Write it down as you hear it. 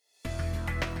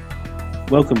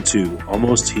Welcome to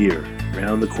Almost Here,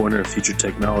 Round the Corner Future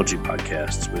Technology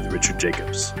podcasts with Richard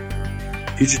Jacobs.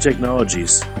 Future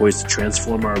technologies poised to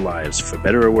transform our lives for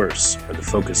better or worse are the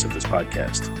focus of this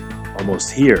podcast.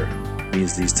 Almost here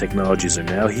means these technologies are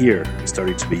now here and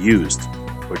starting to be used,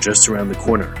 or just around the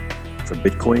corner, from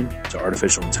Bitcoin to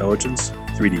artificial intelligence,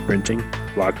 3D printing,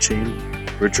 blockchain,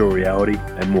 virtual reality,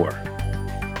 and more.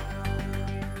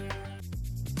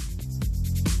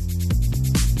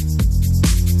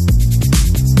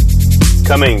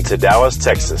 Coming to Dallas,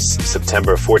 Texas,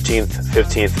 September 14th,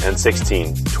 15th, and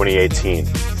 16th, 2018,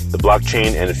 the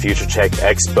Blockchain and Future Tech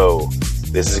Expo.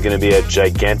 This is going to be a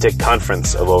gigantic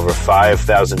conference of over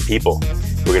 5,000 people.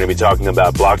 We're going to be talking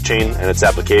about blockchain and its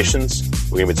applications.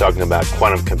 We're going to be talking about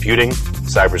quantum computing,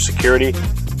 cybersecurity,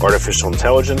 artificial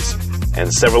intelligence,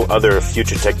 and several other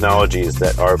future technologies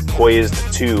that are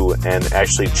poised to and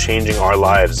actually changing our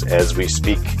lives as we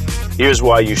speak. Here's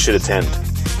why you should attend.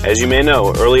 As you may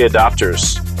know, early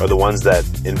adopters are the ones that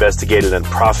investigated and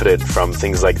profited from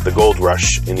things like the gold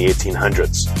rush in the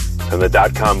 1800s, from the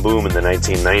dot-com boom in the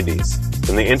 1990s,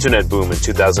 from the internet boom in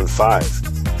 2005,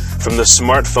 from the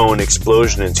smartphone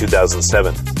explosion in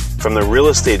 2007, from the real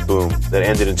estate boom that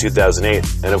ended in 2008,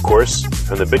 and of course,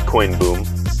 from the Bitcoin boom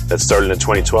that started in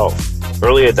 2012.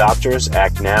 Early adopters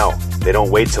act now. They don't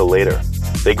wait till later.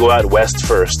 They go out west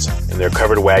first. In their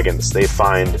covered wagons, they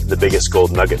find the biggest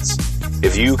gold nuggets.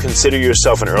 If you consider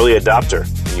yourself an early adopter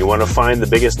and you want to find the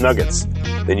biggest nuggets,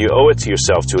 then you owe it to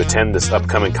yourself to attend this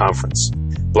upcoming conference.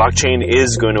 Blockchain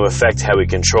is going to affect how we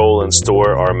control and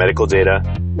store our medical data,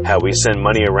 how we send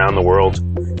money around the world,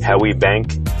 how we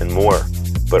bank, and more.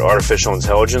 But artificial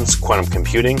intelligence, quantum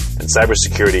computing, and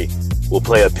cybersecurity will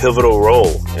play a pivotal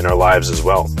role in our lives as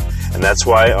well. And that's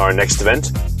why our next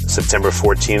event, September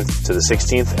 14th to the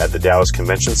 16th at the Dallas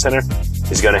Convention Center,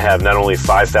 is going to have not only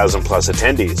 5,000 plus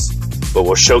attendees, but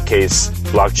will showcase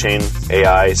blockchain,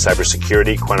 AI,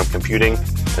 cybersecurity, quantum computing,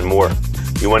 and more.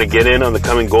 You want to get in on the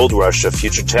coming gold rush of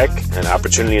future tech and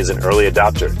opportunity as an early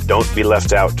adopter. Don't be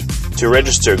left out. To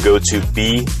register, go to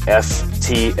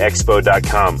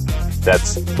bftexpo.com.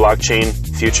 That's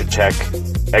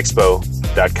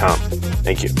blockchainfuturetechexpo.com.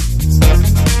 Thank you.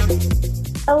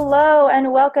 Hello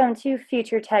and welcome to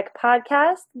Future Tech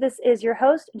Podcast. This is your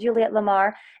host, Juliette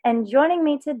Lamar, and joining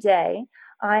me today,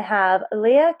 I have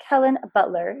Leah Kellen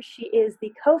Butler. She is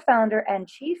the co-founder and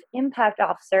chief impact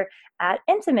officer at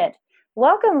Intimate.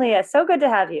 Welcome, Leah. So good to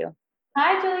have you.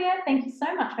 Hi, Juliette. Thank you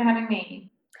so much for having me.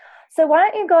 So why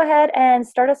don't you go ahead and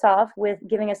start us off with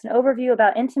giving us an overview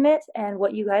about Intimate and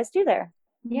what you guys do there?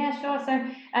 Yeah, sure. So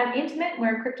Intimate,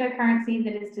 we're a cryptocurrency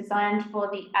that is designed for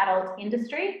the adult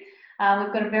industry.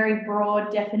 We've got a very broad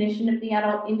definition of the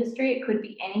adult industry. It could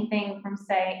be anything from,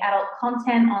 say, adult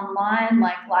content online,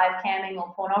 like live camming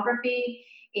or pornography.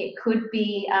 It could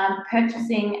be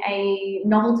purchasing a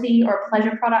novelty or a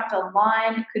pleasure product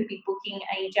online. It could be booking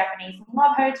a Japanese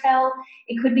love hotel.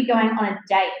 It could be going on a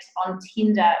date on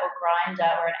Tinder or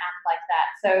Grindr or an app like that.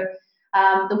 So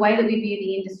the way that we view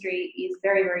the industry is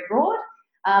very, very broad.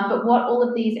 But what all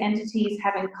of these entities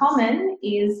have in common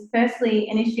is, firstly,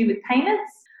 an issue with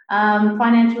payments.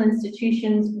 Financial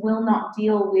institutions will not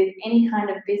deal with any kind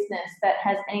of business that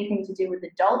has anything to do with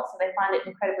adults, so they find it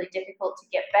incredibly difficult to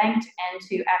get banked and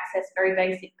to access very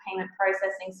basic payment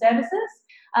processing services.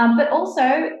 But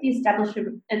also the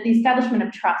establishment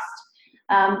of trust.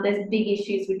 There's big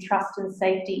issues with trust and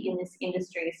safety in this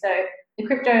industry. So the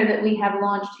crypto that we have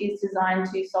launched is designed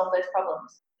to solve those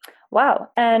problems. Wow.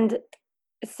 And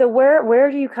so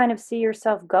where do you kind of see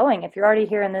yourself going? If you're already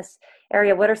here in this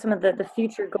area, what are some of the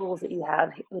future goals that you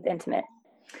have with Intimate?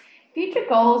 Future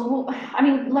goals, well, I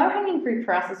mean, low-hanging fruit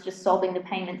for us is just solving the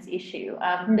payments issue.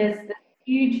 There's the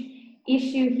huge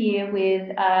issue here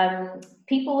with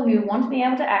people who want to be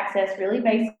able to access really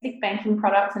basic banking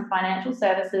products and financial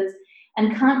services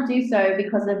and can't do so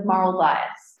because of moral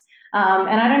bias.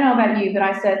 And I don't know about you, but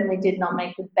I certainly did not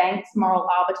make the banks moral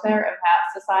arbiter of our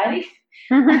society.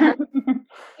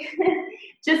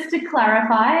 Just to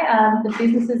clarify, the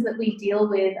businesses that we deal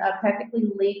with are perfectly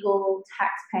legal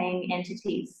tax-paying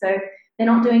entities. So they're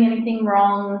not doing anything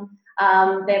wrong.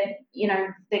 They're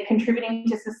contributing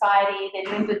to society. They're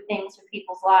doing good things for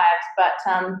people's lives. But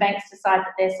banks decide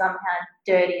that they're somehow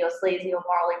dirty or sleazy or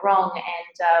morally wrong and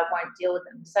won't deal with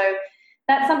them. So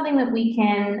that's something that we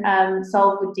can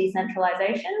solve with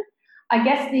decentralization. I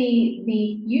guess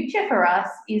the future for us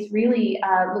is really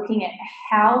looking at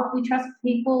how we trust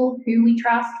people, who we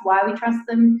trust, why we trust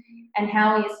them, and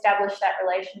how we establish that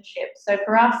relationship. So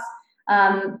for us,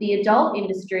 the adult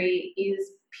industry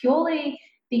is purely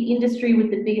the industry with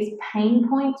the biggest pain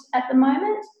point at the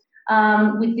moment.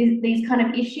 with these kind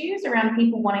of issues around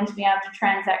people wanting to be able to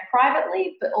transact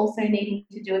privately, but also needing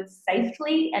to do it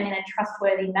safely and in a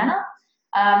trustworthy manner.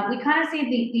 We kind of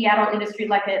see the adult industry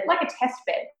like a test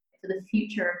bed for the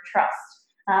future of trust.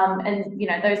 And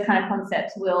those kind of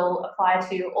concepts will apply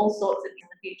to all sorts of things in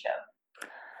the future.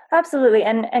 Absolutely.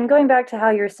 And going back to how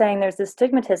you're saying there's this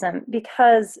stigmatism,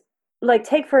 because like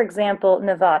take, for example,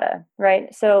 Nevada,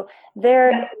 right? So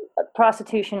their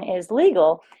prostitution is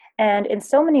legal. And in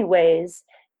so many ways,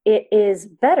 it is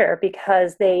better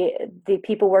because the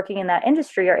people working in that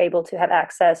industry are able to have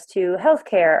access to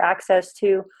healthcare, access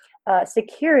to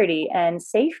security and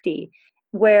safety.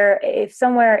 Where if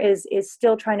somewhere is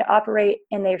still trying to operate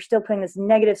and they're still putting this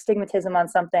negative stigmatism on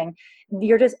something,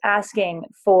 you're just asking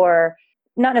for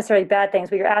not necessarily bad things,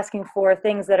 but you're asking for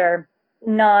things that are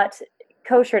not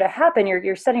kosher to happen.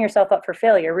 You're setting yourself up for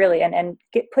failure, really, and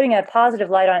putting a positive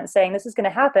light on it and saying this is going to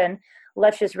happen,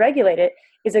 let's just regulate it,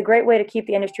 is a great way to keep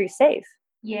the industry safe.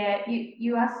 Yeah,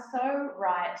 you are so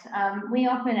right. We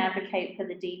often advocate for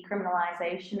the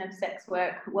decriminalisation of sex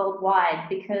work worldwide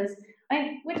because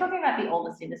we're talking about the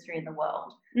oldest industry in the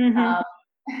world. Mm-hmm.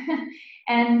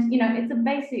 And, it's a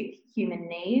basic human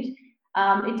need.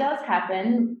 It does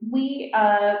happen. We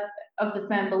of the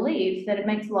firm believes that it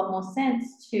makes a lot more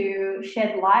sense to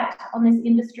shed light on this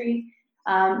industry,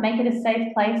 make it a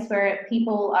safe place where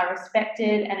people are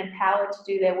respected and empowered to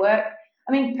do their work.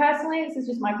 I mean, personally, this is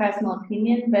just my personal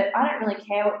opinion, but I don't really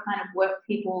care what kind of work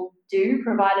people do,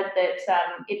 provided that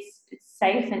it's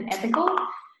safe and ethical.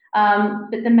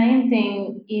 But the main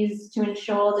thing is to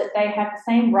ensure that they have the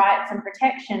same rights and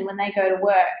protection when they go to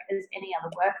work as any other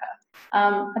worker.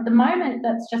 At the moment,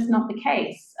 that's just not the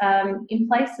case. In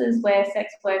places where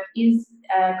sex work is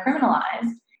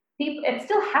criminalised, it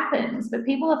still happens, but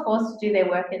people are forced to do their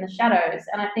work in the shadows.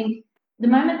 And I think the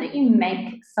moment that you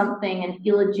make something an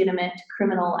illegitimate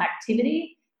criminal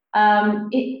activity,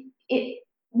 it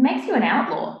makes you an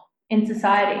outlaw in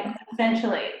society,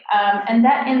 essentially. And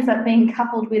that ends up being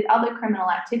coupled with other criminal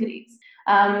activities.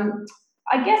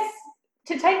 I guess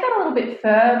to take that a little bit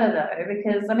further, though,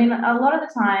 because, a lot of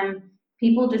the time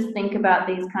people just think about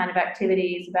these kind of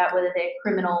activities, about whether they're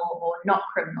criminal or not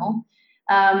criminal.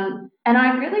 And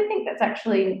I really think that's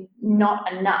actually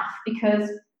not enough because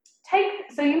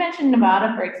so you mentioned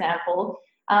Nevada, for example.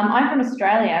 I'm from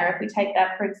Australia. If we take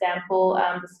that, for example,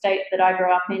 the state that I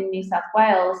grew up in, New South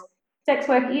Wales, sex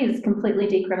work is completely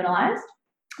decriminalised.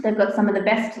 They've got some of the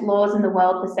best laws in the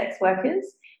world for sex workers.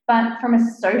 But from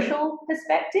a social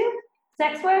perspective,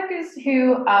 sex workers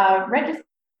who are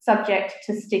subject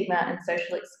to stigma and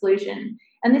social exclusion.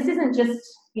 And this isn't just,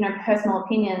 personal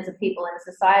opinions of people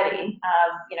in society,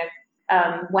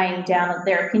 weighing down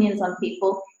their opinions on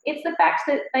people. It's the fact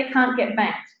that they can't get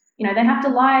banked. They have to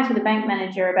lie to the bank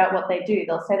manager about what they do.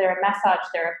 They'll say they're a massage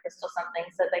therapist or something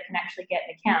so they can actually get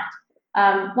an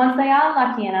account. Once they are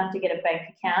lucky enough to get a bank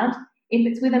account, if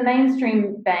it's with a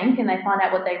mainstream bank and they find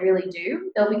out what they really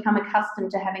do, they'll become accustomed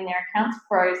to having their accounts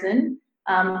frozen,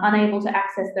 unable to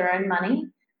access their own money.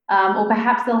 Or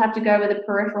perhaps they'll have to go with a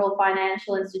peripheral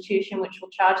financial institution which will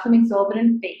charge them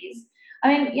exorbitant fees.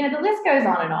 The list goes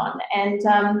on.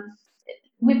 And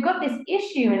we've got this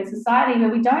issue in society where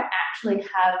we don't actually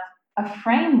have a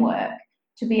framework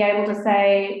to be able to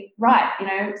say, right,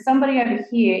 somebody over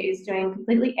here is doing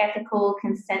completely ethical,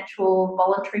 consensual,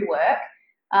 voluntary work,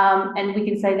 and we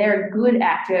can say they're a good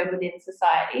actor within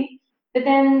society. But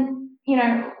then,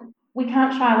 we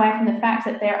can't shy away from the fact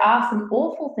that there are some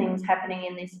awful things happening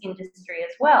in this industry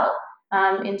as well,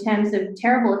 in terms of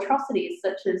terrible atrocities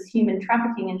such as human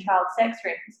trafficking and child sex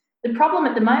rings. The problem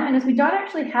at the moment is we don't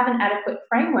actually have an adequate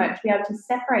framework to be able to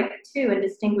separate the two and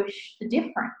distinguish the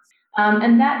difference.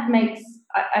 And that makes,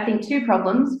 I think, two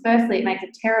problems. Firstly, it makes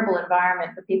a terrible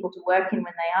environment for people to work in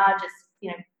when they are just,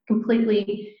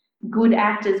 completely good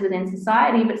actors within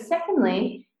society. But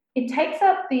secondly, it takes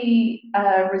up the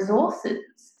resources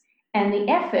and the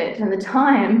effort and the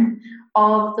time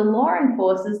of the law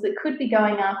enforcers that could be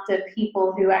going after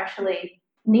people who actually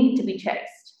need to be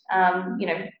chased.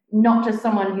 Not just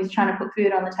someone who's trying to put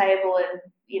food on the table and,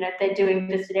 they're doing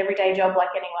just an everyday job like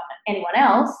anyone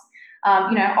else.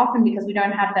 Often because we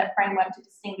don't have that framework to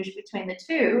distinguish between the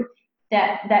two,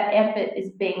 that effort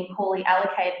is being poorly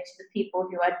allocated to the people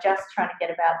who are just trying to get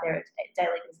about their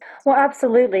daily business. Well,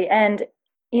 absolutely. And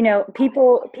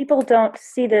people don't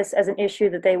see this as an issue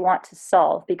that they want to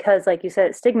solve because, like you said,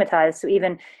 it's stigmatized. So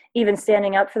even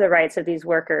standing up for the rights of these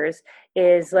workers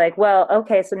is like, well,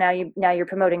 okay, so now you're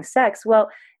promoting sex. Well,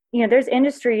 there's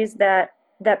industries that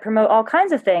promote all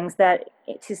kinds of things that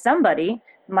to somebody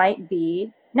might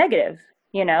be negative.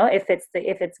 if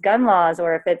it's gun laws,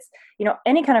 or if it's,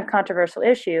 any kind of controversial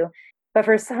issue. But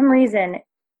for some reason,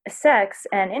 sex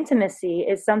and intimacy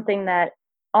is something that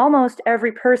almost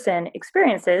every person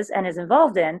experiences and is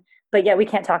involved in, but yet we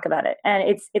can't talk about it. And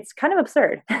it's kind of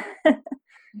absurd.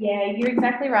 Yeah, you're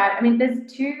exactly right. I mean, there's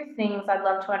two things I'd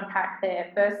love to unpack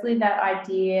there. Firstly, that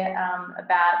idea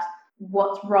about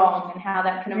what's wrong and how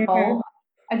that can evolve.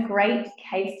 A great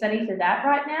case study for that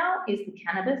right now is the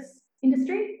cannabis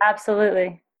industry.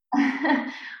 Absolutely.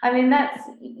 I mean, that's,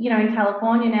 in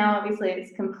California now, obviously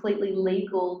it's completely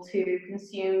legal to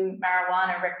consume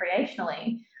marijuana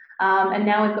recreationally. And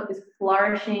now we've got this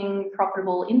flourishing,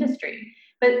 profitable industry.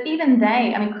 But even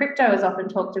crypto is often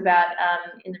talked about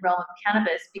in the realm of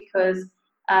cannabis because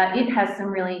it has some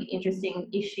really interesting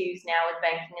issues now with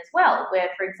banking as well, where,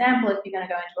 for example, if you're going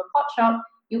to go into a pot shop,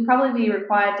 you'll probably be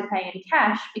required to pay in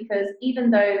cash because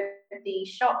even though the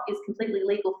shop is completely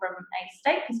legal from a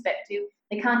state perspective,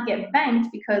 they can't get banked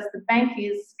because the bank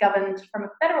is governed from a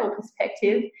federal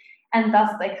perspective, and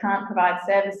thus they can't provide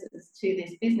services to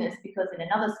this business because in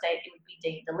another state it would be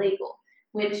deemed illegal.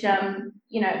 Which,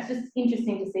 it's just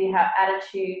interesting to see how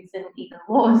attitudes and even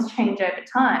laws change over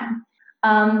time.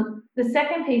 The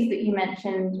second piece that you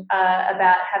mentioned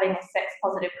about having a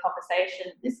sex-positive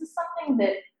conversation, this is something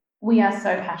that we are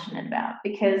so passionate about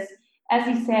because, as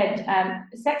you said,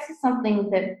 sex is something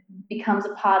that becomes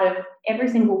a part of every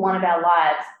single one of our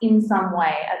lives in some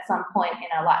way at some point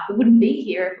in our life. We wouldn't be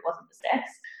here if it wasn't for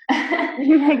sex.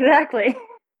 Exactly.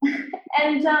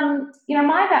 And,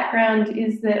 my background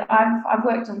is that I've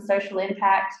worked on social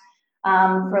impact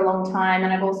for a long time,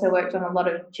 and I've also worked on a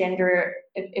lot of gender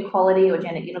equality or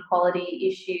gender inequality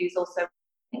issues. Also,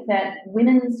 that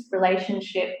women's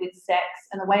relationship with sex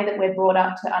and the way that we're brought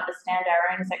up to understand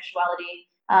our own sexuality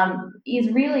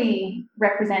is really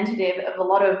representative of a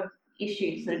lot of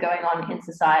issues that are going on in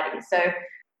society. So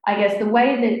I guess the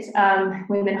way that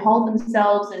women hold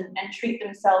themselves and treat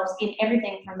themselves in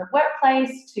everything from the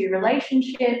workplace to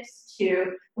relationships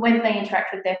to the way that they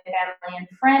interact with their family and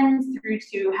friends through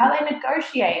to how they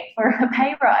negotiate for a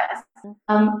pay rise.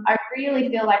 I really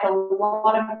feel like a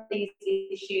lot of these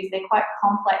issues, they're quite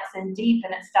complex and deep,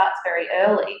 and it starts very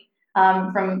early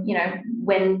from,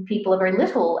 when people are very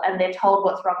little and they're told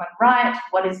what's wrong and right,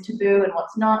 what is taboo and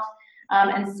what's not.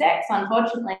 And sex,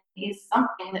 unfortunately, is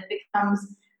something that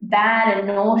becomes bad and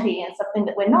naughty and something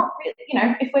that we're not really,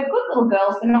 if we're good little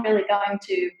girls, we're not really going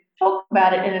to talk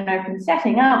about it in an open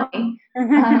setting, are we?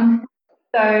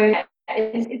 So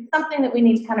it's something that we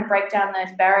need to kind of break down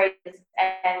those barriers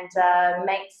and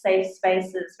make safe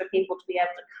spaces for people to be able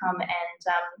to come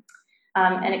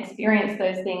and experience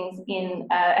those things in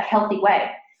a healthy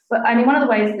way. But I mean, one of the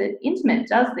ways that Intimate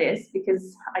does this,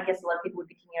 because I guess a lot of people would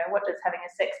be thinking, what does having a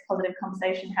sex-positive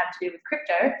conversation have to do with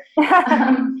crypto?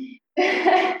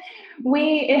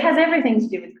 It has everything to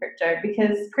do with crypto,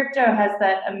 because crypto has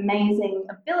that amazing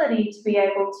ability to be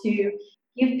able to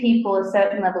give people a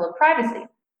certain level of privacy.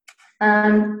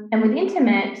 And with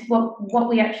Intimate, what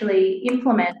we actually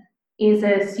implement is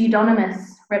a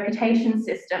pseudonymous reputation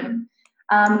system.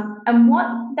 And what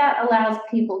that allows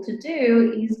people to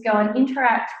do is go and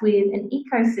interact with an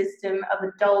ecosystem of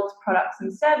adult products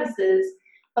and services,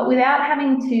 but without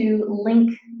having to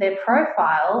link their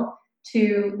profile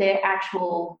to their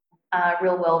actual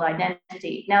real-world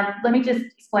identity. Now, let me just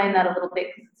explain that a little bit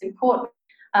because it's important.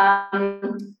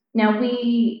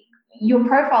 Your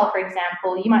profile, for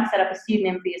example, you might set up a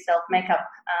pseudonym for yourself, make up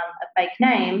a fake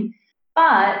name,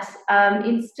 but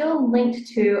it's still linked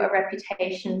to a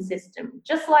reputation system.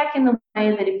 Just like in the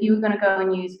way that if you were going to go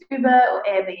and use Uber or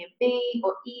Airbnb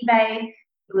or eBay,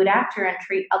 you would act and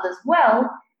treat others well,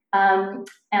 and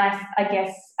I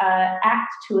guess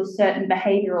act to a certain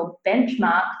behavioural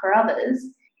benchmark for others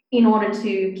in order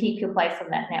to keep your place on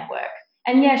that network.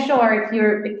 And yeah, sure, if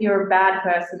you're a bad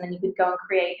person, then you could go and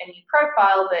create a new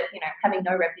profile, but having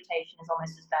no reputation is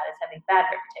almost as bad as having bad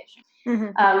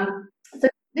reputation. So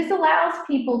this allows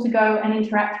people to go and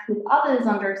interact with others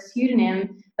under a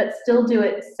pseudonym, but still do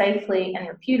it safely and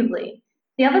reputably.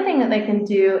 The other thing that they can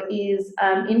do is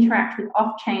interact with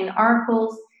off-chain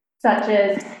oracles, such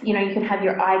as, you could have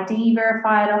your ID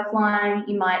verified offline,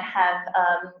 you might have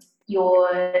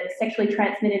your sexually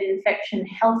transmitted infection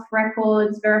health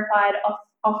records verified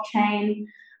off-chain,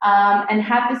 and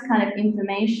have this kind of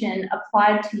information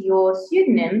applied to your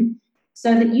pseudonym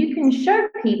so that you can show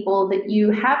people that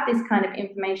you have this kind of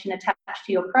information attached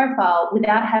to your profile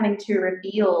without having to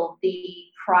reveal the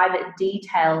private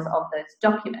details of those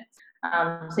documents.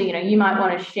 So, you might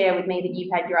want to share with me that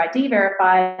you've had your ID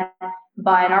verified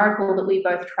by an oracle that we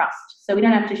both trust. So we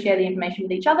don't have to share the information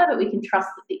with each other, but we can trust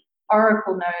that the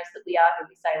oracle knows that we are who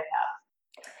we say we are.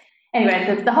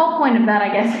 Anyway, the whole point of that,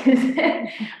 I guess, is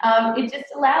it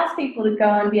just allows people to go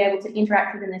and be able to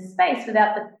interact within this space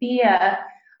without the fear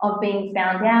of being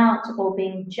found out or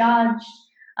being judged.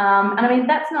 And I mean,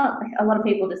 that's not, a lot of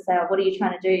people just say, oh, what are you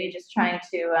trying to do? You're just trying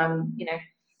to,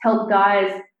 help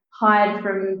guys hide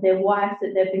from their wife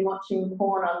that they've been watching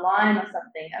porn online or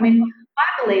something. I mean,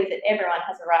 I believe that everyone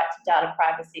has a right to data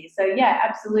privacy. So yeah,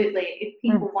 absolutely. If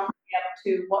people want to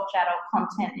be able to watch adult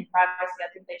content in privacy,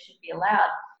 I think they should be allowed.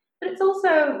 But it's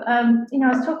also, I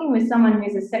was talking with someone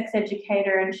who's a sex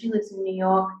educator and she lives in New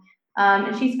York,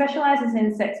 and she specializes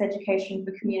in sex education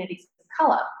for communities of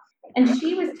color. And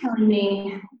she was telling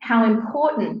me how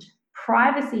important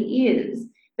privacy is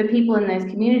for people in those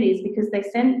communities because they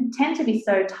tend to be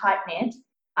so tight-knit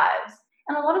lives.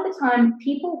 And a lot of the time,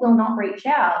 people will not reach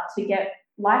out to get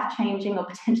life-changing or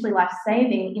potentially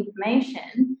life-saving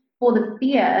information for the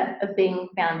fear of being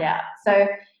found out. So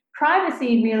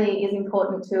privacy really is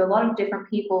important to a lot of different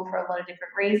people for a lot of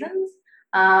different reasons.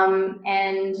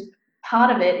 And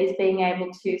part of it is being able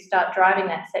to start driving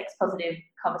that sex positive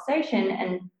conversation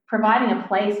and providing a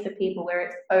place for people where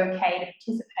it's okay to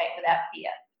participate without fear.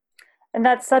 And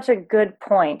that's such a good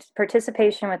point,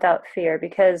 participation without fear,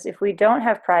 because if we don't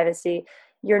have privacy,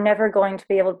 you're never going to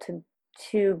be able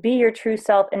to be your true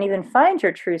self and even find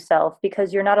your true self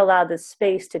because you're not allowed the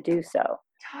space to do so.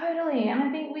 Totally. And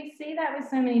I think we see that with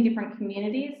so many different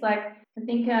communities. Like, I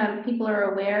think people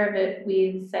are aware of it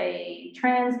with, say,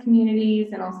 trans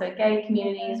communities and also gay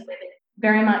communities, where there's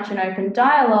very much an open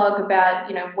dialogue about,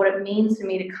 what it means for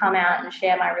me to come out and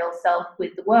share my real self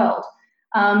with the world.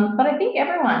 But I think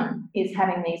everyone is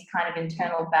having these kind of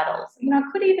internal battles. It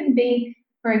could even be,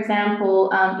 for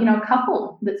example, a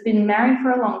couple that's been married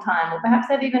for a long time, or perhaps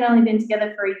they've even only been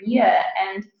together for a year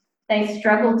and they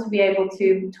struggle to be able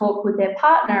to talk with their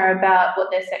partner about what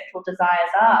their sexual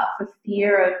desires are for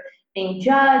fear of being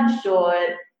judged or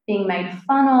being made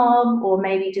fun of, or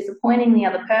maybe disappointing the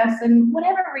other person,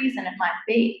 whatever reason it might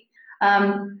be.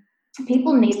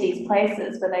 People need these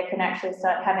places where they can actually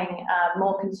start having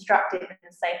more constructive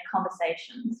and safe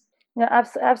conversations. Yeah,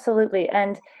 absolutely.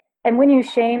 And when you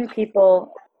shame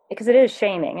people, because it is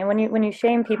shaming, and when you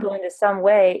shame people into some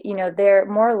way, they're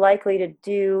more likely to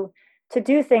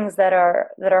do things that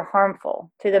are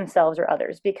harmful to themselves or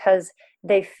others because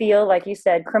they feel, like you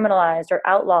said, criminalized or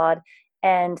outlawed,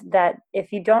 and that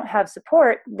if you don't have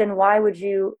support, then why would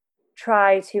you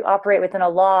try to operate within a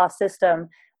law system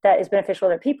that is beneficial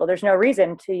to other people? There's no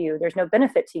reason to you. There's no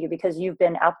benefit to you because you've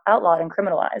been outlawed and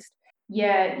criminalized.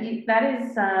 Yeah, that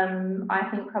is, I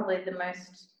think, probably the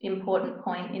most important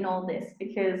point in all this,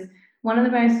 because one of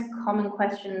the most common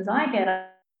questions I get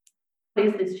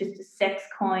is this just a sex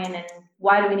coin, and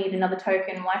why do we need another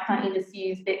token? Why can't you just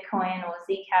use Bitcoin or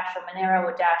Zcash or Monero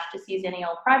or Dash? Just use any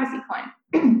old privacy coin.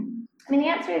 I mean, the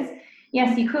answer is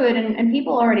yes, you could, and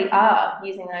people already are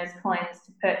using those coins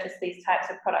to purchase these types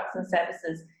of products and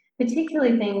services,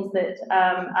 particularly things that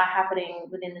are happening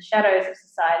within the shadows of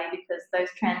society, because those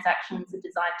transactions are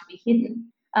designed to be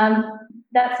hidden.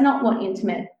 That's not what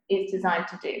Intimate is designed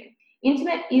to do.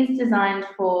 Intimate is designed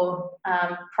for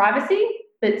privacy,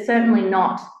 but certainly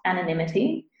not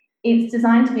anonymity. It's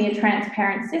designed to be a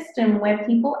transparent system where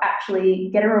people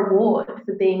actually get a reward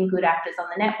for being good actors on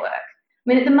the network. I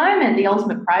mean, at the moment, the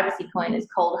ultimate privacy coin is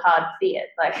cold, hard fiat.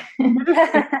 Like,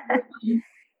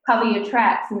 cover your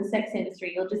tracks in the sex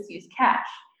industry, you'll just use cash.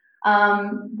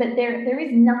 But there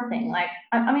is nothing. Like,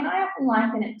 I mean, I often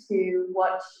liken it to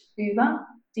what Uber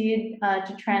did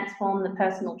to transform the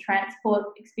personal transport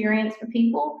experience for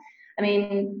people. I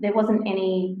mean, there wasn't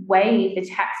any way for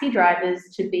taxi drivers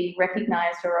to be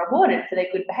recognised or rewarded for their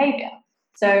good behaviour.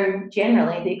 So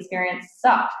generally, the experience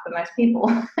sucked for most people.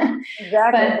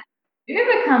 Exactly. But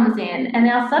Uber comes in, and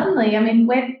now suddenly, I mean,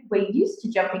 we're used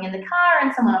to jumping in the car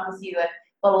and someone offers you a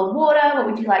bottle of water. What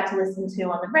would you like to listen to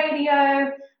on the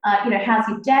radio? How's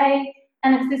your day?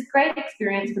 And it's this great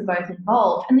experience for both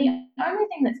involved. And the only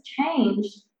thing that's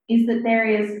changed is that there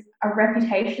is a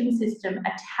reputation system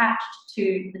attached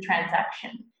to the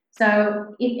transaction.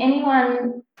 So if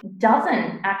anyone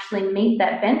doesn't actually meet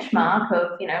that benchmark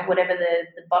of, whatever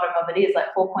the bottom of it is,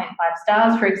 like 4.5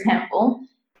 stars, for example,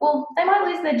 well, they might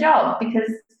lose their job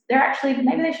because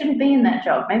maybe they shouldn't be in that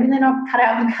job. Maybe they're not cut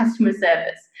out for customer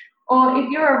service. Or if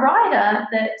you're a rider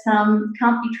that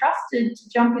can't be trusted to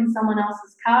jump in someone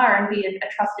else's car and be a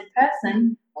trusted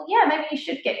person, well, yeah, maybe you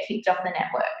should get kicked off the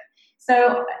network.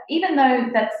 So even though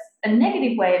that's a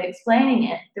negative way of explaining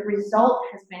it, the result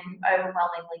has been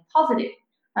overwhelmingly positive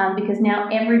because now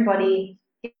everybody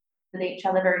gets with each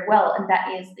other very well, and that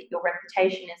is that your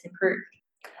reputation is improved.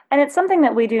 And it's something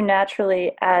that we do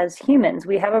naturally as humans.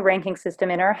 We have a ranking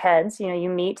system in our heads. You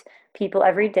meet people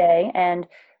every day, and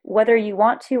whether you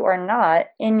want to or not,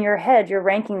 in your head, you're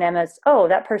ranking them as, oh,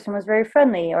 that person was very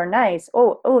friendly or nice.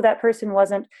 Oh, that person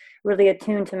wasn't really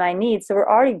attuned to my needs. So we're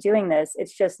already doing this.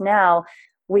 It's just now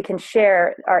we can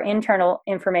share our internal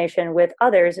information with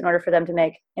others in order for them to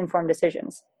make informed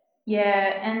decisions.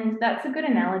 Yeah, and that's a good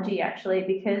analogy actually,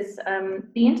 because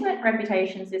the internet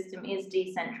reputation system is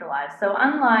decentralized. So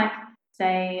unlike,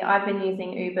 say, I've been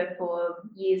using Uber for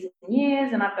years and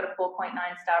years, and I've got a 4.9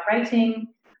 star rating,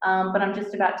 but I'm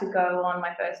just about to go on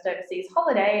my first overseas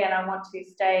holiday and I want to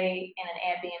stay in an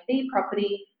Airbnb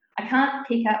property. I can't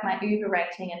pick up my Uber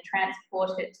rating and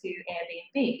transport it to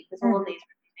Airbnb because all of these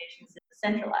reputations are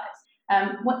centralized.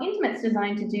 What Intimate's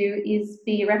designed to do is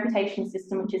be a reputation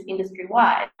system which is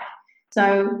industry-wide.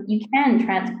 So you can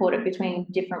transport it between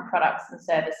different products and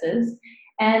services.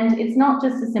 And it's not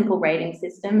just a simple rating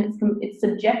system, it's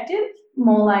subjective,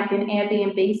 more like an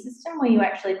Airbnb system where you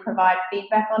actually provide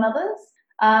feedback on others.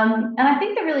 And I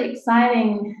think the really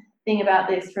exciting thing about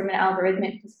this from an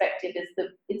algorithmic perspective is that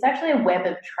it's actually a web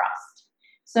of trust.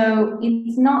 So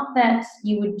it's not that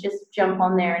you would just jump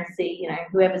on there and see,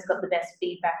 whoever's got the best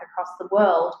feedback across the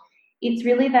world. It's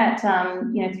really that,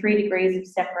 3 degrees of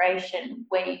separation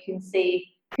where you can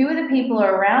see who are the people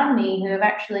around me who have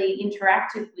actually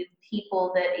interacted with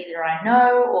people that either I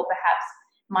know or perhaps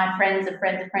my friends of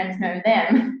friends of friends know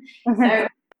them. So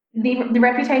the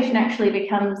reputation actually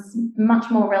becomes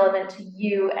much more relevant to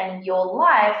you and your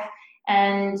life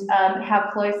and how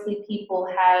closely people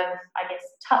have, I guess,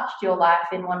 touched your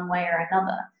life in one way or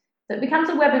another. So it becomes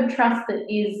a web of trust that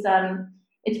is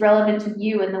it's relevant to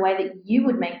you and the way that you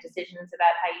would make decisions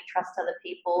about how you trust other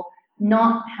people,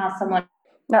 not how someone.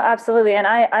 No, absolutely. And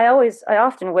I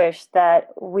often wish that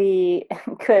we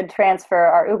could transfer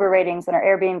our Uber ratings and our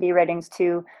Airbnb ratings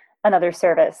to another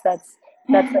service. That's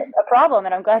a problem,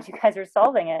 and I'm glad you guys are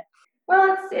solving it.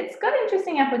 Well, it's got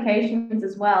interesting applications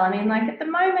as well. I mean, like at the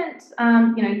moment,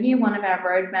 year one of our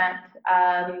roadmap,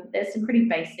 there's some pretty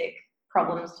basic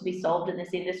problems to be solved in this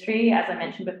industry. As I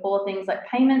mentioned before, things like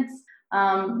payments.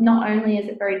 Not only is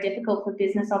it very difficult for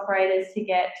business operators to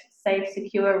get safe,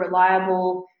 secure,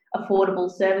 reliable, affordable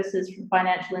services from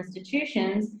financial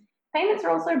institutions, payments are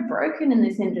also broken in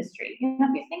this industry.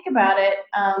 If you think about it,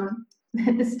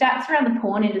 the stats around the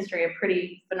porn industry are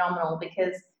pretty phenomenal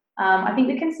because I think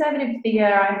the conservative figure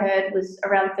I heard was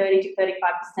around 30 to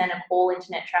 35% of all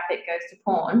internet traffic goes to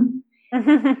porn,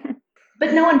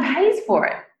 but no one pays for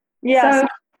it. Yes. So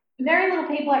very little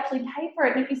people actually pay for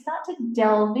it. And if you start to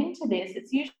delve into this,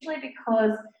 it's usually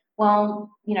because,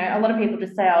 well, a lot of people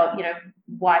just say, oh,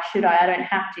 why should I? I don't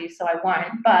have to, so I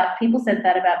won't. But people said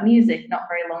that about music not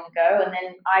very long ago. And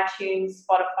then iTunes,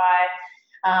 Spotify,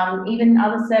 even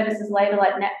other services later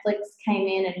like Netflix came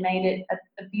in and made it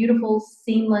a beautiful,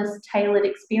 seamless, tailored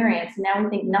experience. And now we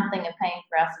think nothing of paying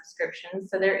for our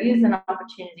subscriptions. So there is an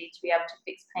opportunity to be able to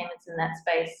fix payments in that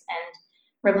space and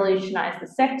revolutionize the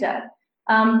sector.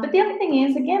 But the other thing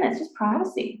is, again, it's just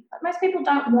privacy. Most people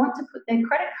don't want to put their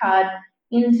credit card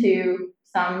into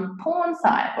some porn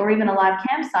site or even a live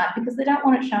cam site because they don't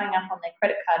want it showing up on their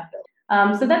credit card bill.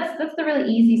 So that's the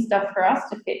really easy stuff for us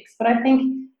to fix. But I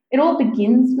think it all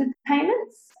begins with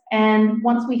payments. And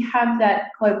once we have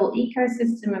that global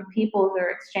ecosystem of people who are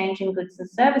exchanging goods and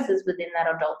services within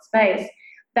that adult space,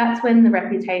 that's when the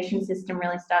reputation system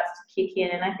really starts to kick in.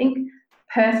 And I think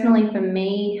personally for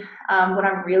me, what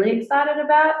I'm really excited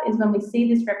about is when we see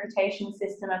this reputation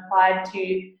system applied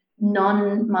to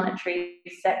non-monetary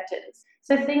sectors.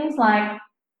 So things like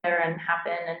and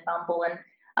Happen and Bumble and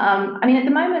at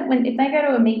the moment if they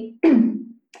go to meet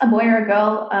a boy or a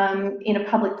girl in a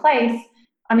public place,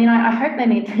 I hope they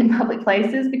meet in public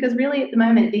places because really at the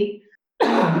moment the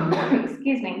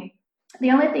excuse me,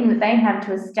 the only thing that they have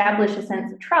to establish a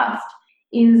sense of trust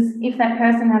is if that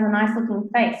person has a nice looking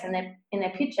face in their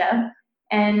picture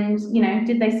and,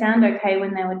 did they sound okay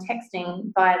when they were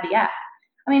texting via the app?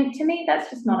 To me, that's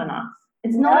just not enough.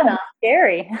 It's not enough.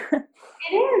 Scary.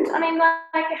 It is.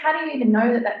 How do you even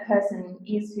know that person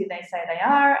is who they say they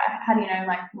are? How do you know,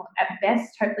 at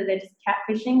best, hopefully they're just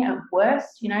catfishing. At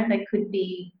worst, they could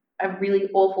be a really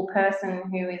awful person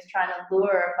who is trying to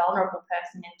lure a vulnerable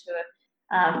person into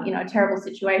a terrible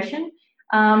situation.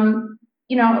 Our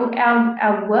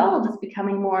world is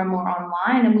becoming more and more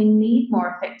online and we need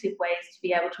more effective ways to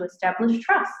be able to establish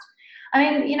trust.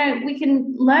 We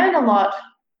can learn a lot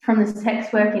from the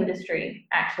sex work industry,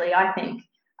 actually, I think,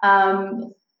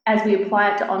 as we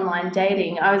apply it to online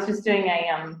dating. I was just doing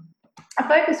a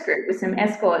focus group with some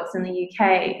escorts in the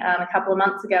UK a couple of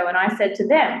months ago, and I said to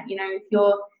them, if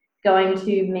going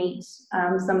to meet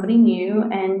somebody new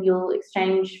and you'll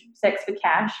exchange sex for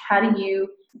cash, how do you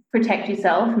protect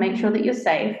yourself, make sure that you're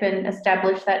safe, and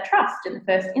establish that trust in the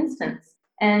first instance?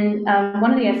 And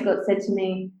one of the escorts said to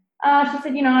me, she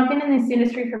said, I've been in this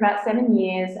industry for about 7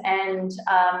 years, and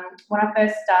when I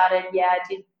first started, I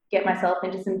did get myself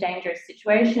into some dangerous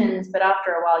situations, but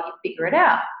after a while you figure it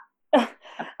out.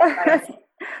 That's such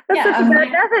a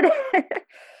bad method.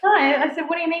 No, I said,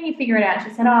 what do you mean you figure it out? She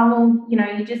said, oh, well, you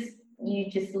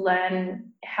just learn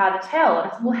how to tell.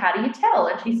 And I said, well, how do you tell?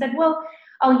 And she said, well,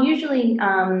 I'll usually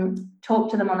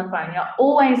talk to them on the phone.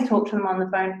 Always talk to them on the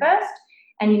phone first,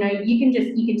 and you can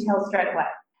tell straight away.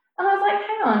 And I was like,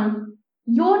 hang on,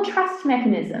 your trust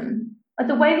mechanism, like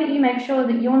the way that you make sure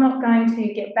that you're not going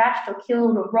to get bashed or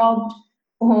killed or robbed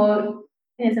or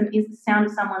is the sound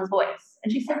of someone's voice.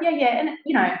 And she said, yeah, and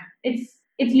it's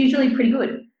usually pretty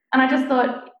good. And I just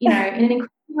thought, in an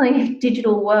increasingly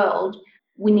digital world,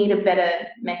 we need a better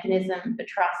mechanism for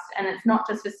trust. And it's not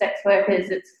just for sex workers,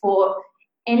 it's for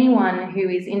anyone who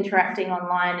is interacting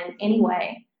online in any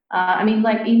way.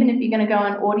 Even if you're going to go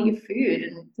and order your food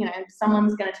and,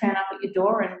 someone's going to turn up at your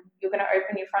door and you're going to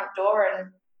open your front door and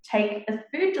take a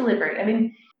food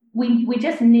delivery. We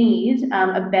just need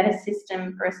a better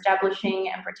system for establishing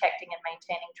and protecting and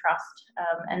maintaining trust.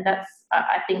 And that's,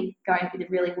 I think, going to be the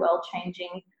really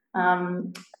world-changing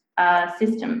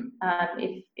system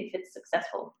if it's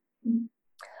successful.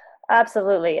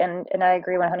 Absolutely. And I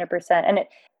agree 100%. And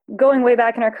going way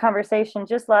back in our conversation,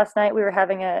 just last night we were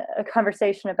having a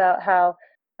conversation about how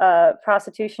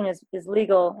prostitution is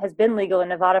legal, has been legal in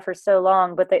Nevada for so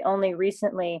long, but they only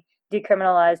recently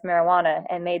decriminalized marijuana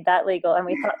and made that legal. And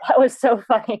we thought that was so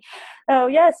funny. Oh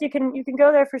yes, you can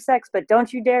go there for sex, but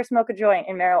don't you dare smoke a joint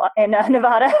in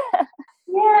Nevada.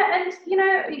 Yeah, and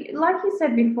like you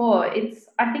said before,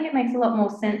 I think it makes a lot more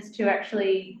sense to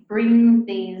actually bring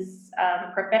these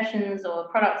professions or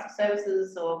products or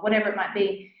services or whatever it might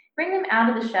be, bring them out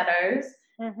of the shadows,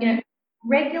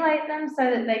 regulate them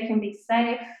so that they can be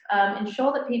safe,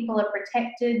 ensure that people are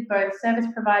protected, both service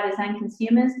providers and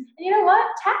consumers. And you know what?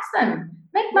 Tax them.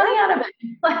 Make money out of it.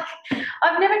 Like,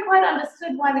 I've never quite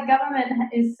understood why the government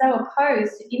is so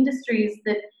opposed to industries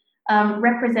that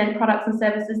represent products and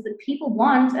services that people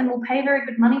want and will pay very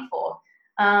good money for.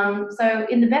 So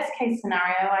in the best case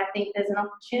scenario, I think there's an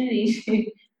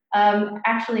opportunity to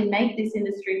actually make this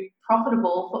industry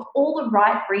profitable for all the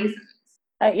right reasons.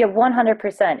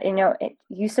 100%.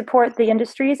 You support the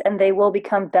industries and they will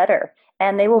become better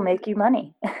and they will make you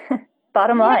money.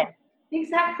 Bottom line.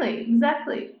 Exactly.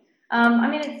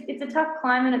 It's a tough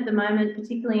climate at the moment,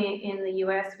 particularly in the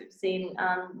US. We've seen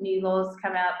new laws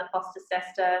come out, the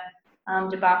Foster-Sester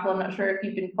debacle. I'm not sure if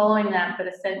you've been following that, but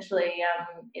essentially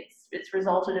it's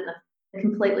resulted in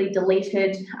completely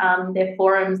deleted their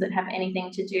forums that have anything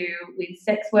to do with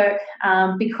sex work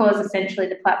because essentially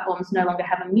the platforms no longer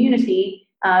have immunity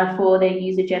for their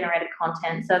user-generated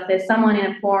content. So if there's someone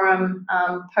in a forum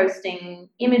posting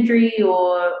imagery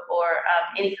or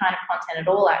any kind of content at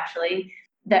all, actually,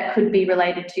 that could be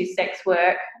related to sex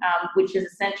work, which is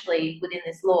essentially within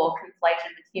this law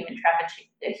conflated with human trafficking.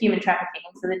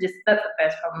 So that's the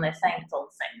first problem. They're saying it's all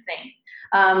the same thing.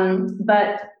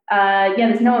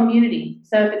 There's no immunity.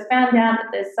 So if it's found out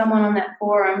that there's someone on that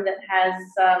forum that has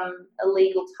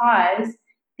illegal ties,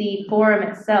 the forum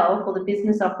itself or the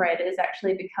business operators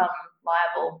actually become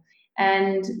liable.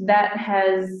 And that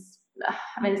has,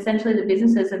 essentially the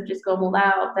businesses have just gone, well,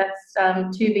 wow, that's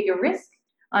too big a risk.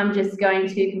 I'm just going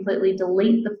to completely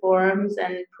delete the forums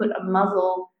and put a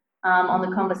muzzle on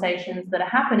the conversations that are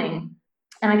happening.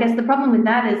 And I guess the problem with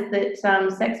that is that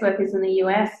sex workers in the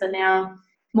US are now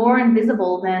more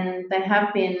invisible than they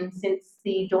have been since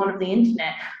the dawn of the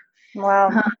internet. Wow.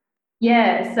 You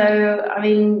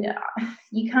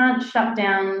can't shut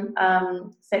down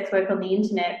sex work on the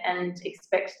internet and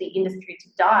expect the industry to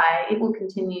die. It will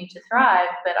continue to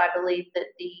thrive, but I believe that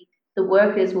the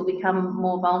workers will become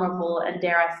more vulnerable, and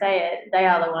dare I say it, they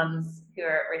are the ones who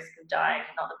are at risk of dying,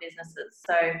 not the businesses.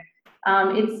 So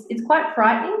it's quite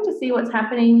frightening to see what's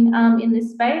happening in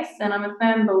this space, and I'm a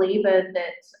firm believer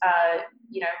that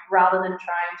rather than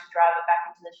trying to drive it back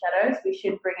into the shadows, we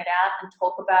should bring it out and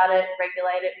talk about it,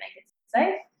 regulate it, make it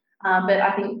safe. But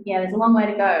I think, there's a long way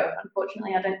to go.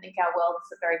 Unfortunately, I don't think our world's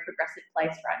a very progressive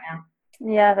place right now.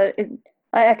 Yeah,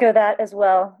 I echo that as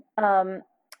well.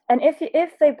 And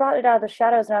if they brought it out of the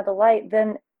shadows and out of the light,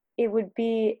 then it would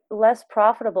be less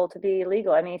profitable to be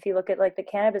legal. If you look at like the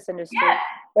cannabis industry,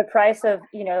 the price of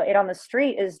it on the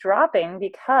street is dropping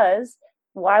because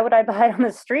why would I buy it on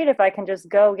the street if I can just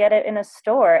go get it in a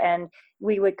store? And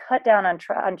we would cut down on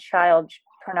child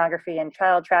pornography and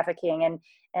child trafficking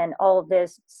and all of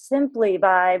this simply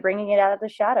by bringing it out of the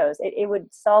shadows. It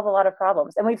would solve a lot of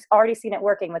problems. And we've already seen it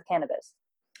working with cannabis.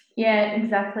 Yeah,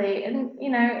 exactly. And,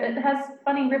 it has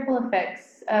funny ripple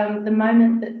effects. The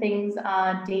moment that things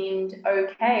are deemed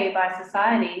okay by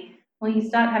society, well, you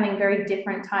start having very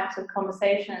different types of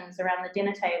conversations around the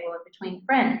dinner table or between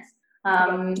friends.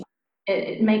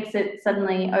 It makes it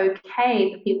suddenly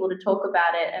okay for people to talk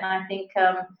about it. And I think,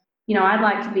 I'd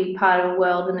like to be part of a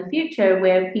world in the future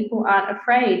where people aren't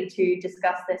afraid to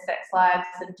discuss their sex lives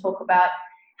and talk about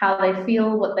how they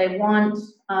feel, what they want,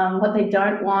 what they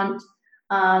don't want.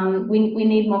 We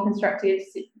need more constructive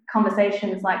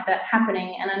conversations like that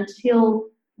happening. And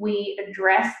until we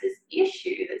address this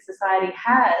issue that society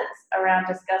has around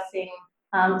discussing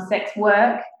sex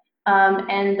work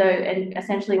and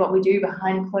essentially what we do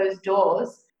behind closed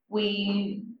doors,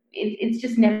 it's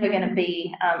just never going to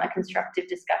be a constructive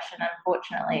discussion,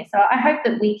 unfortunately. So I hope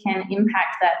that we can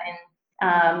impact that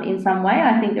in some way.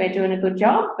 I think we're doing a good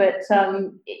job, but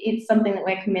it's something that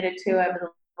we're committed to over the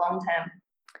long term.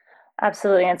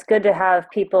 Absolutely. And it's good to have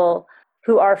people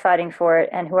who are fighting for it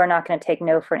and who are not going to take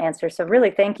no for an answer. So really,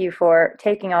 thank you for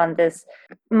taking on this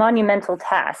monumental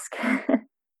task. Oh,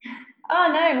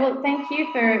 no. Well, thank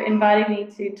you for inviting me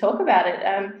to talk about it.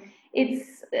 I've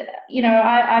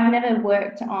never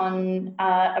worked on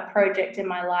a project in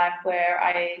my life where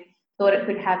I thought it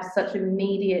could have such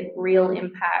immediate, real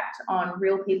impact on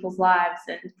real people's lives.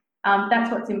 And that's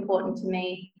what's important to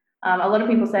me. A lot of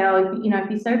people say, if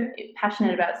you're so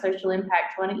passionate about social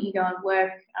impact, why don't you go and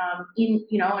work on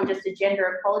just a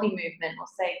gender equality movement, or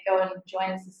say go and join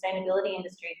the sustainability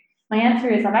industry? My answer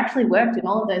is I've actually worked in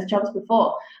all of those jobs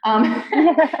before.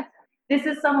 This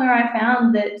is somewhere I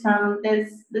found that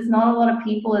there's not a lot of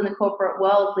people in the corporate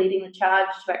world leading the charge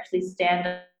to actually stand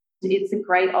up. It's a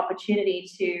great opportunity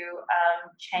to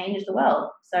change the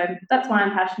world. So that's why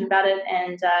I'm passionate about it,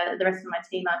 and the rest of my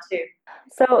team are too.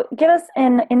 So give us,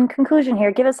 in conclusion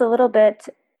here, give us a little bit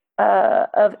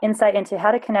of insight into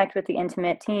how to connect with the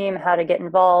Intimate team, how to get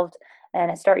involved,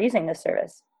 and start using this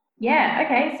service. Yeah,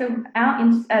 okay. So our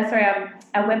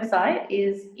website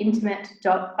is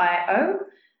intimate.io.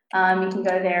 You can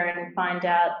go there and find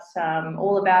out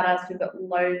all about us. We've got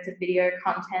loads of video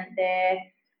content there.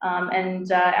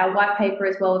 And our white paper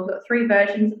as well. We've got 3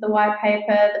 versions of the white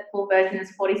paper. The full version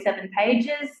is 47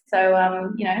 pages. So,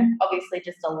 obviously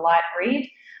just a light read.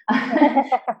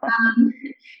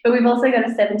 But we've also got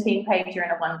a 17-pager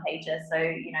and a 1-pager. So,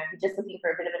 if you're just looking for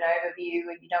a bit of an overview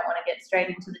and you don't want to get straight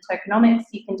into the tokenomics,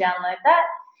 you can download that.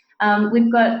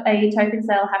 We've got a token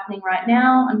sale happening right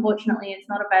now. Unfortunately, it's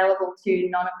not available to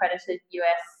non-accredited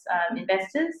US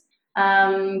investors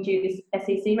due to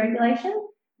SEC regulation.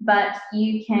 But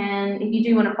you can, if you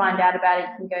do want to find out about it,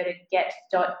 you can go to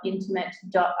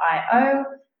get.intimate.io.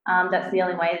 That's the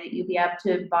only way that you'll be able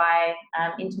to buy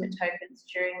Intimate tokens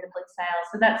during the Blitz sale.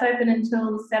 So that's open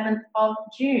until the 7th of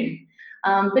June.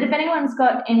 But if anyone's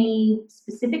got any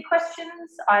specific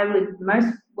questions, I would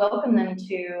most welcome them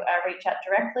to reach out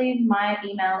directly. My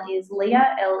email is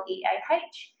leah, Leah,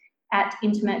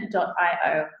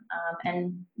 @intimate.io,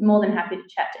 and more than happy to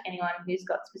chat to anyone who's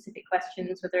got specific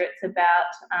questions, whether it's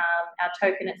about our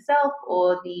token itself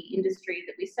or the industry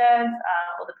that we serve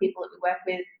or the people that we work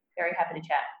with. Very happy to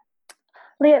chat.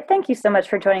 Leah, thank you so much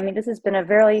for joining me. This has been a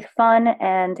very fun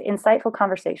and insightful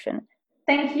conversation.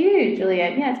 Thank you,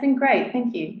 Juliet. Yeah, it's been great.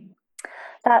 Thank you.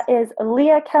 That is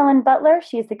Leah Kellen Butler.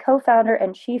 She is the co-founder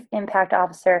and chief impact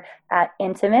officer at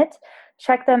Intimate.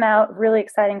 Check them out. Really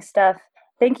exciting stuff.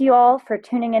 Thank you all for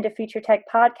tuning into Future Tech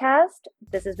Podcast.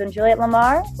 This has been Juliet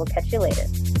Lamar. We'll catch you later.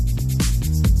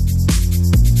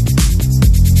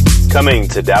 Coming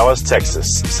to Dallas,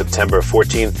 Texas, September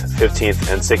 14th, 15th,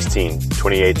 and 16th,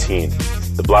 2018,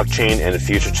 the Blockchain and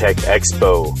Future Tech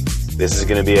Expo. This is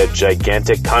going to be a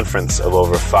gigantic conference of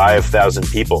over 5,000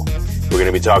 people. We're going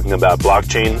to be talking about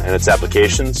blockchain and its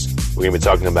applications. We're going to be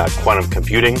talking about quantum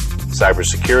computing,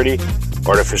 cybersecurity,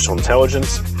 artificial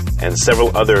intelligence, and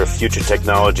several other future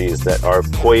technologies that are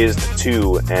poised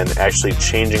to and actually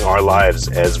changing our lives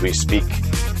as we speak.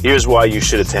 Here's why you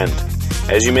should attend.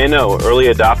 As you may know, early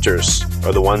adopters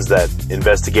are the ones that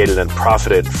investigated and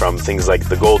profited from things like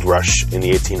the gold rush in the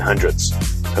 1800s,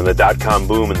 from the dot-com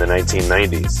boom in the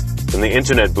 1990s, from the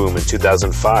internet boom in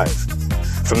 2005,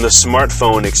 from the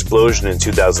smartphone explosion in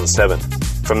 2007,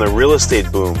 from the real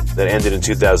estate boom that ended in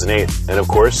 2008, and of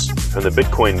course, from the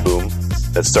Bitcoin boom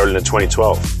that started in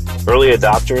 2012. Early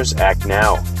adopters act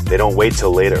now. They don't wait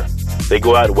till later. They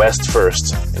go out west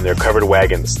first. In their covered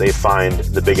wagons, they find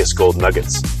the biggest gold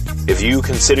nuggets. If you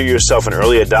consider yourself an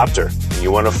early adopter and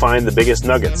you want to find the biggest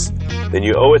nuggets, then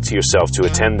you owe it to yourself to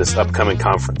attend this upcoming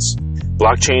conference.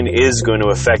 Blockchain is going to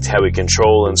affect how we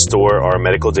control and store our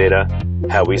medical data,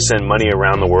 how we send money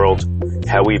around the world,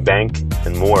 how we bank,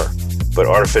 and more. But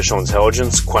artificial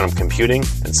intelligence, quantum computing,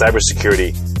 and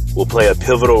cybersecurity will play a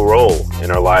pivotal role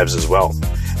in our lives as well.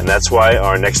 And that's why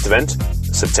our next event,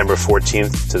 September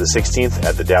 14th to the 16th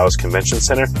at the Dallas Convention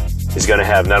Center, is going to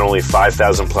have not only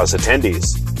 5,000 plus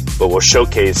attendees, but will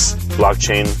showcase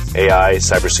blockchain, AI,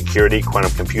 cybersecurity,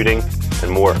 quantum computing,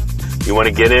 and more. You want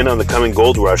to get in on the coming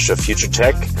gold rush of future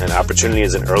tech and opportunity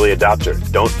as an early adopter.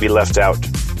 Don't be left out.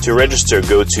 To register,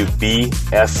 go to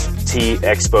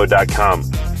bftexpo.com.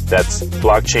 That's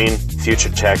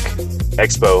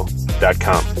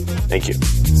blockchainfuturetechexpo.com. Thank you.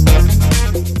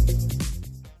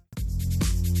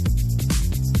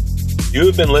 You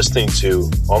have been listening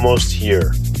to Almost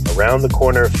Here, Around the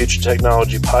Corner Future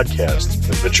Technology podcast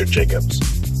with Richard Jacobs.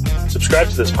 Subscribe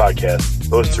to this podcast,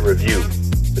 post a review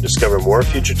to discover more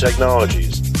future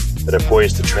technologies that are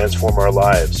poised to transform our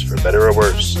lives for better or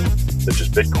worse, such as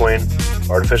Bitcoin,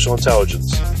 artificial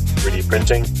intelligence, 3D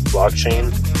printing, blockchain,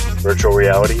 virtual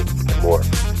reality, and more.